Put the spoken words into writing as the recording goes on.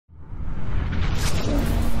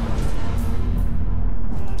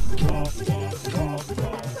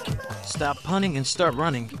Stop punting and start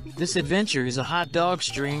running. This adventure is a hot dog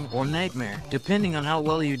string or nightmare, depending on how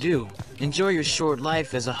well you do. Enjoy your short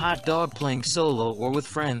life as a hot dog playing solo or with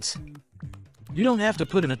friends. You don't have to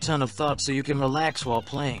put in a ton of thought so you can relax while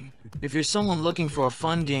playing. If you're someone looking for a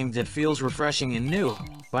fun game that feels refreshing and new,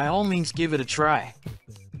 by all means give it a try.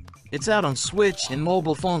 It's out on Switch and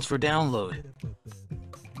mobile phones for download.